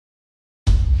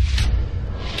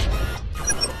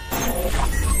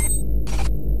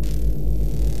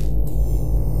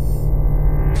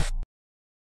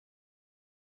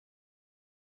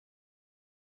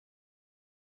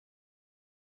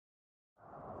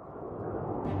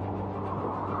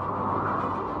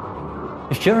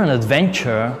If you're on an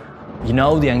adventure, you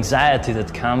know the anxiety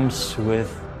that comes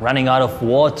with running out of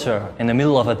water in the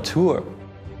middle of a tour.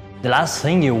 The last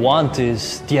thing you want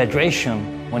is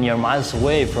dehydration when you're miles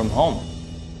away from home.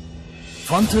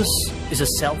 Fontus is a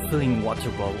self-filling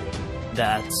water bottle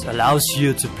that allows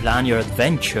you to plan your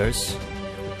adventures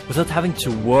without having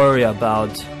to worry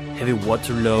about heavy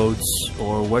water loads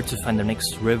or where to find the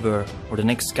next river or the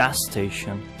next gas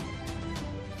station.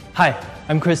 Hi,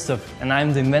 I'm Christoph and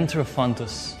I'm the inventor of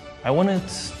Fontus. I wanted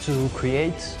to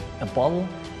create a bottle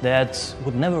that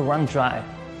would never run dry.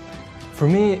 For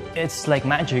me, it's like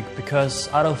magic because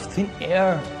out of thin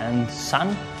air and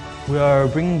sun, we are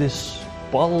bringing this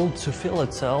bottle to fill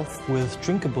itself with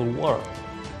drinkable water.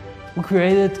 We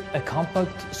created a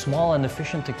compact, small and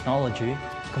efficient technology,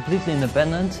 completely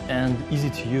independent and easy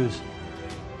to use.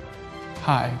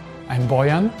 Hi, I'm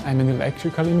Bojan, I'm an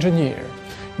electrical engineer.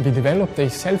 We developed a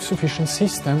self-sufficient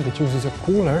system that uses a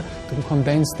cooler to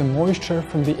condense the moisture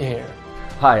from the air.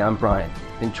 Hi, I'm Brian,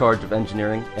 in charge of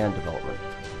engineering and development.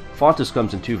 Fontus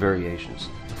comes in two variations.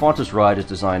 The Fontus Ride is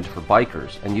designed for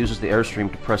bikers and uses the airstream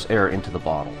to press air into the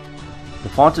bottle. The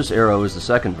Fontus Aero is the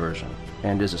second version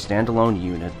and is a standalone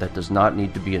unit that does not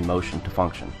need to be in motion to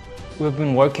function. We've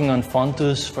been working on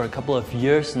Fontus for a couple of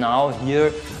years now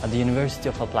here at the University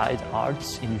of Applied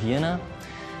Arts in Vienna.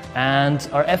 And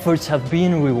our efforts have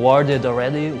been rewarded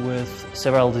already with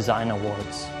several design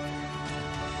awards.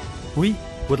 We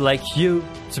would like you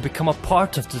to become a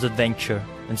part of this adventure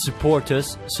and support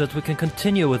us so that we can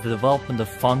continue with the development of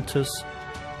Fontus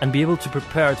and be able to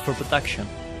prepare it for production.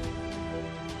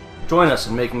 Join us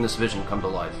in making this vision come to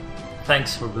life.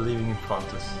 Thanks for believing in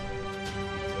Fontus.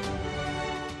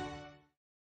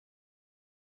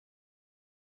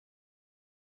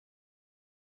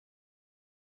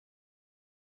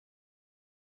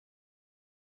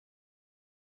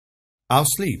 Our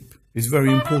sleep is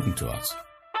very important to us,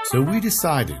 so we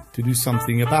decided to do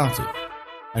something about it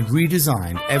and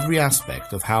redesign every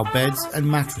aspect of how beds and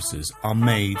mattresses are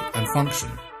made and function.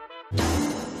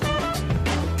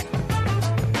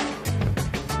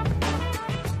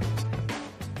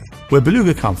 Where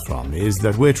Beluga comes from is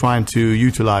that we're trying to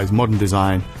utilize modern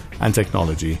design and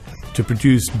technology to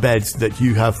produce beds that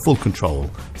you have full control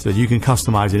so that you can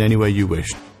customize it any way you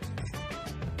wish.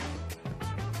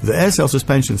 The air cell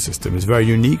suspension system is very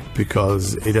unique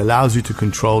because it allows you to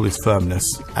control its firmness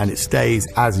and it stays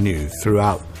as new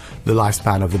throughout the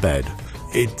lifespan of the bed.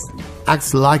 It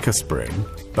acts like a spring,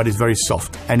 but it's very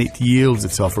soft and it yields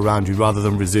itself around you rather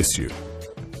than resist you.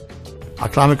 Our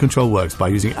climate control works by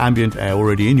using ambient air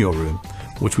already in your room,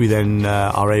 which we then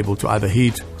are able to either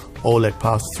heat or let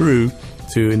pass through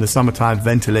to, in the summertime,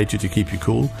 ventilate you to keep you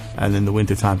cool, and in the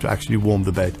wintertime to actually warm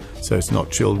the bed so it's not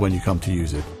chilled when you come to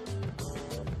use it.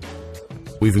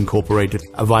 We've incorporated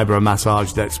a vibro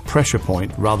massage that's pressure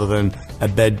point rather than a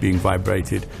bed being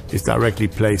vibrated. It's directly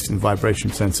placed in vibration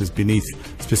sensors beneath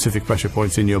specific pressure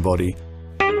points in your body.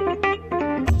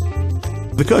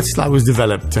 The Curtis light was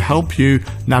developed to help you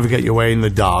navigate your way in the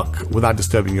dark without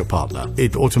disturbing your partner.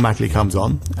 It automatically comes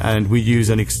on, and we use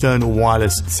an external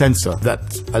wireless sensor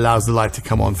that allows the light to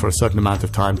come on for a certain amount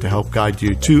of time to help guide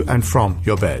you to and from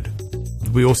your bed.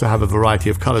 We also have a variety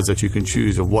of colors that you can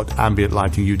choose of what ambient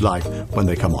lighting you'd like when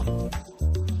they come on.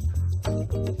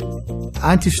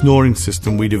 Anti-snoring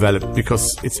system we developed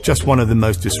because it's just one of the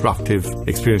most disruptive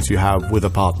experiences you have with a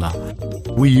partner.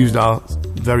 We used our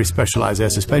very specialized air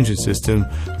suspension system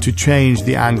to change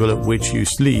the angle at which you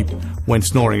sleep when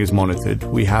snoring is monitored.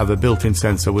 We have a built-in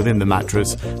sensor within the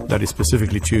mattress that is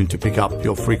specifically tuned to pick up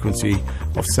your frequency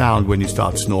of sound when you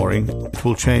start snoring. It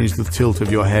will change the tilt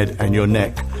of your head and your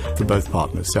neck for both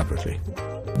partners separately.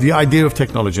 The idea of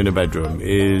technology in a bedroom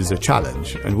is a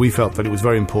challenge, and we felt that it was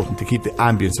very important to keep the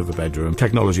ambience of a bedroom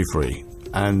technology-free.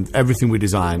 And everything we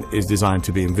design is designed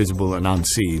to be invisible and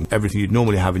unseen. Everything you'd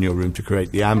normally have in your room to create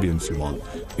the ambience you want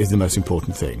is the most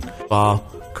important thing. Our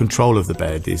control of the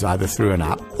bed is either through an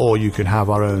app, or you can have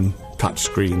our own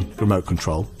touchscreen remote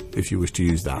control if you wish to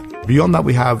use that. Beyond that,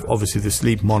 we have obviously the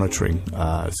sleep monitoring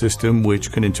system,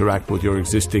 which can interact with your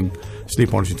existing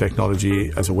sleep monitoring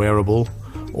technology as a wearable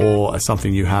or as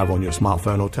something you have on your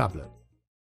smartphone or tablet.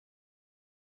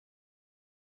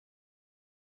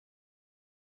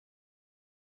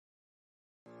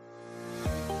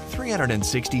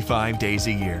 "365 days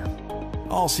a year,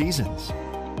 all seasons,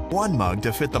 one mug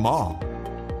to fit them all."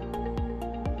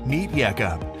 Meet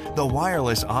Yekup, the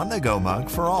wireless on-the-go mug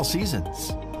for all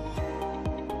seasons.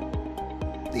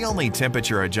 The only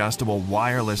temperature-adjustable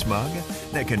wireless mug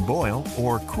that can boil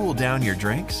or cool down your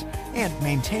drinks and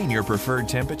maintain your preferred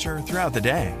temperature throughout the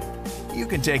day. You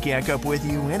can take Yekup with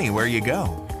you anywhere you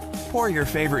go. Pour your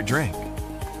favorite drink.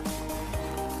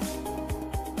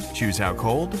 choose how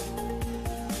cold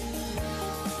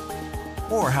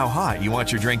or how hot you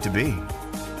want your drink to be.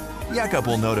 Yuck Up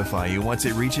will notify you once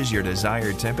it reaches your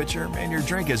desired temperature and your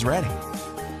drink is ready.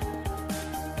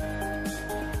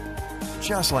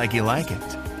 Just like you like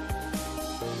it.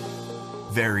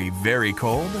 Very, very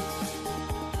cold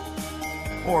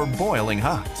or boiling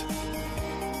hot.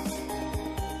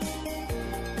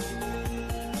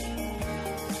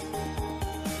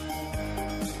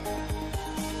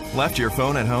 Left your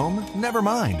phone at home? Never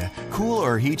mind. Cool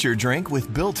or heat your drink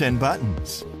with built-in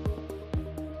buttons.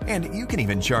 And you can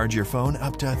even charge your phone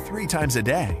up to 3 times a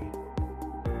day.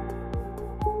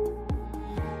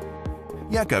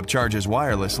 Yuck Up charges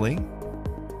wirelessly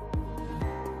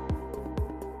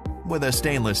with a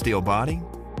stainless steel body,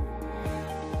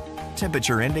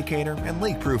 temperature indicator, and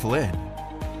leak-proof lid.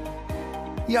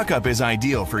 Yuck Up is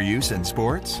ideal for use in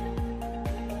sports,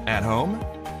 at home,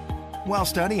 while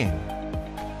studying.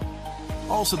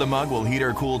 Also, the mug will heat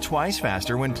or cool twice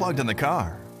faster when plugged in the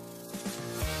car.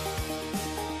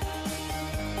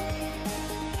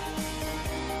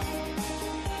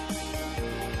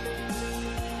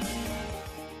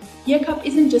 Yuck Up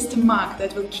isn't just a mug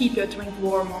that will keep your drink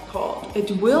warm or cold.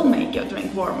 It will make your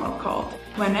drink warm or cold,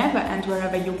 whenever and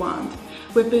wherever you want.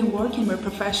 We've been working with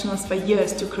professionals for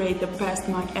years to create the best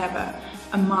mug ever.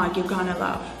 A mug you're gonna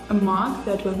love. A mug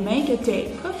that will make your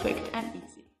day perfect and easy.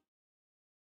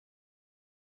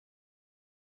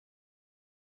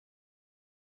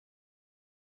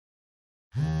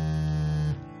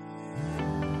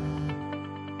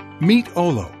 Meet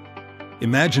Olo.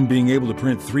 Imagine being able to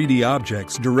print 3D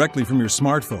objects directly from your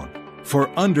smartphone for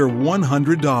under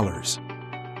 $100.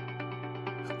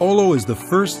 Olo is the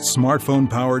first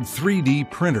smartphone-powered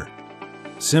 3D printer.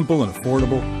 Simple and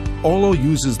affordable, Olo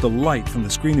uses the light from the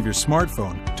screen of your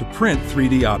smartphone to print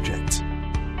 3D objects.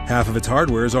 Half of its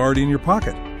hardware is already in your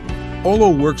pocket. Olo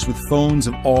works with phones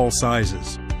of all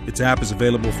sizes. Its app is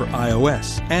available for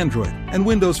iOS, Android, and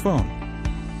Windows Phone.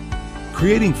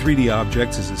 Creating 3D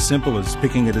objects is as simple as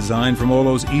picking a design from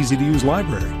Olo's easy-to-use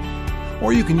library.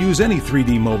 Or you can use any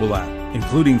 3D mobile app,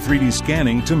 including 3D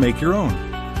scanning, to make your own.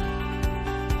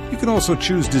 You can also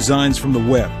choose designs from the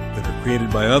web that are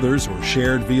created by others or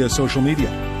shared via social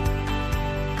media.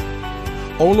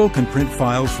 Olo can print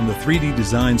files from the 3D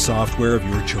design software of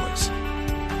your choice.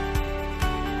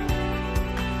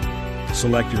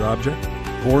 Select your object,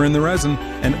 pour in the resin,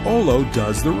 and Olo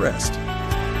does the rest.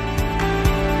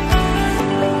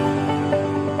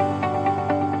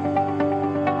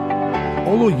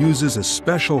 Olo uses a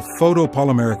special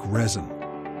photopolymeric resin.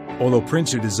 Olo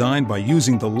prints your design by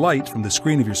using the light from the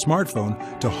screen of your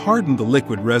smartphone to harden the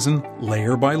liquid resin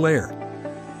layer by layer.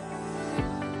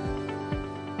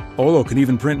 Olo can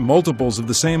even print multiples of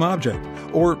the same object,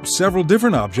 or several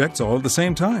different objects all at the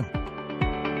same time.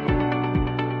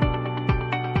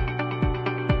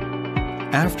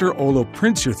 After Olo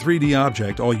prints your 3D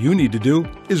object, all you need to do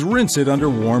is rinse it under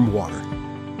warm water.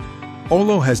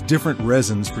 Olo has different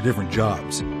resins for different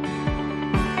jobs.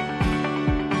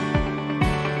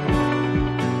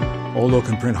 Olo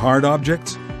can print hard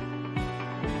objects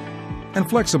and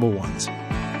flexible ones.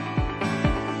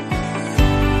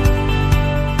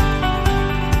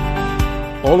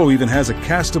 Olo even has a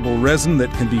castable resin that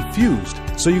can be fused,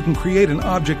 so you can create an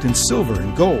object in silver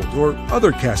and gold or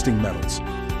other casting metals.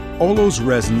 Olo's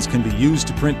resins can be used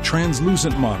to print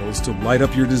translucent models to light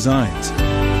up your designs.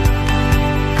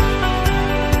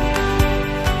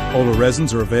 Olo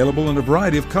resins are available in a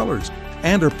variety of colors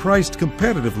and are priced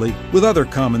competitively with other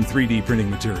common 3D printing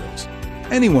materials.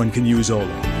 Anyone can use Olo.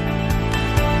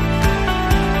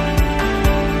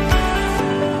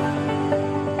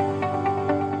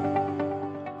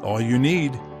 All you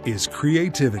need is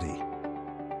creativity.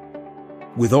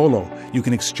 With Olo, you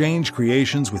can exchange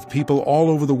creations with people all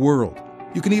over the world.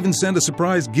 You can even send a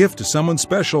surprise gift to someone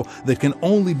special that can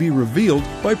only be revealed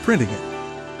by printing it.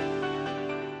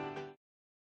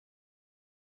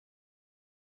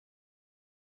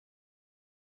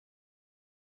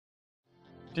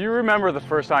 Do you remember the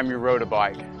first time you rode a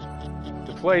bike?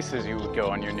 The places you would go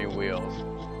on your new wheels?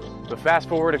 But fast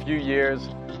forward a few years,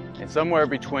 and somewhere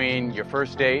between your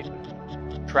first date,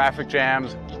 traffic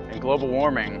jams, and global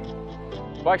warming,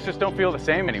 bikes just don't feel the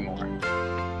same anymore.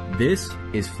 This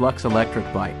is Flux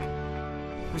Electric Bike.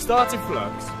 We started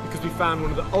Flux because we found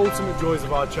one of the ultimate joys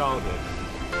of our childhood.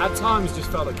 At times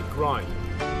just felt like a grind.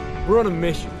 We're on a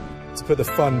mission to put the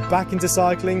fun back into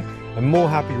cycling and more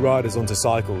happy riders onto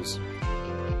cycles.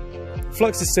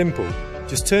 Flux is simple,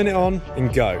 just turn it on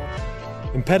and go.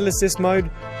 In pedal assist mode,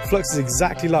 Flux is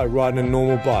exactly like riding a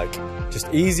normal bike,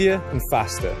 just easier and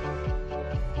faster.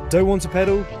 Don't want to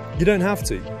pedal? You don't have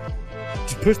to.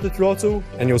 Just push the throttle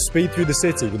and you'll speed through the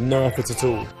city with no effort at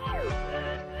all.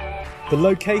 The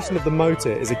location of the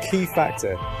motor is a key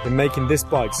factor in making this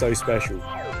bike so special.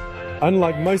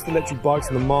 Unlike most electric bikes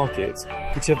on the market,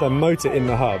 which have their motor in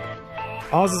the hub,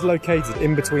 ours is located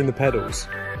in between the pedals.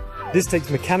 This takes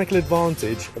mechanical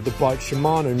advantage of the bike's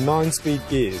Shimano 9-speed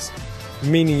gears,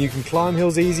 meaning you can climb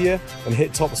hills easier and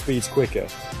hit top speeds quicker.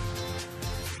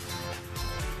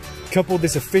 Couple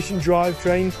this efficient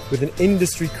drivetrain with an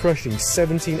industry-crushing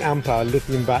 17 amp-hour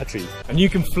lithium battery, and you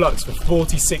can flux for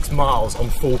 46 miles on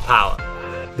full power.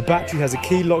 The battery has a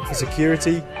key lock for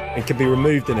security and can be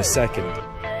removed in a second.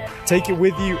 Take it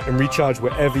with you and recharge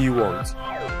wherever you want.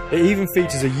 It even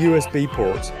features a USB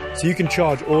port, so you can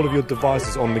charge all of your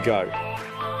devices on the go.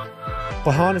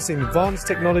 By harnessing advanced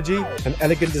technology and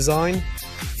elegant design,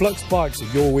 Flux bikes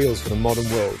are your wheels for the modern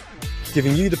world,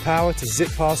 giving you the power to zip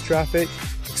past traffic,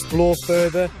 explore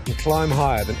further and climb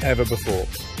higher than ever before.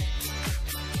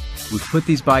 We've put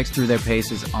these bikes through their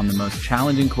paces on the most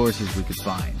challenging courses we could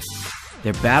find.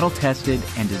 They're battle-tested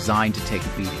and designed to take a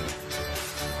beating.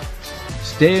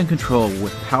 Stay in control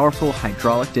with powerful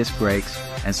hydraulic disc brakes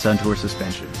and Suntour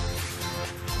suspension.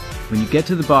 When you get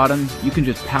to the bottom, you can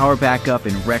just power back up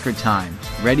in record time,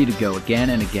 ready to go again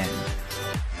and again.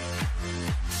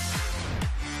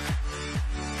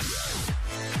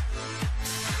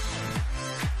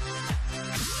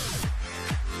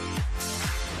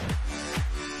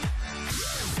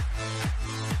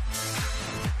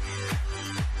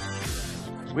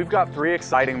 We've got 3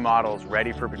 exciting models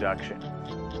ready for production.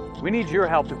 We need your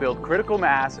help to build critical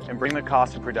mass and bring the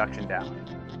cost of production down.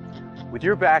 With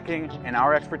your backing and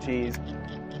our expertise,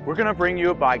 we're going to bring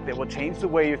you a bike that will change the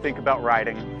way you think about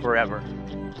riding forever.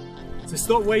 So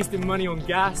stop wasting money on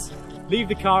gas, leave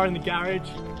the car in the garage,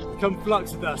 and come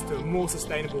flux with us to a more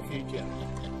sustainable future.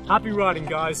 Happy riding,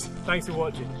 guys. Thanks for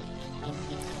watching.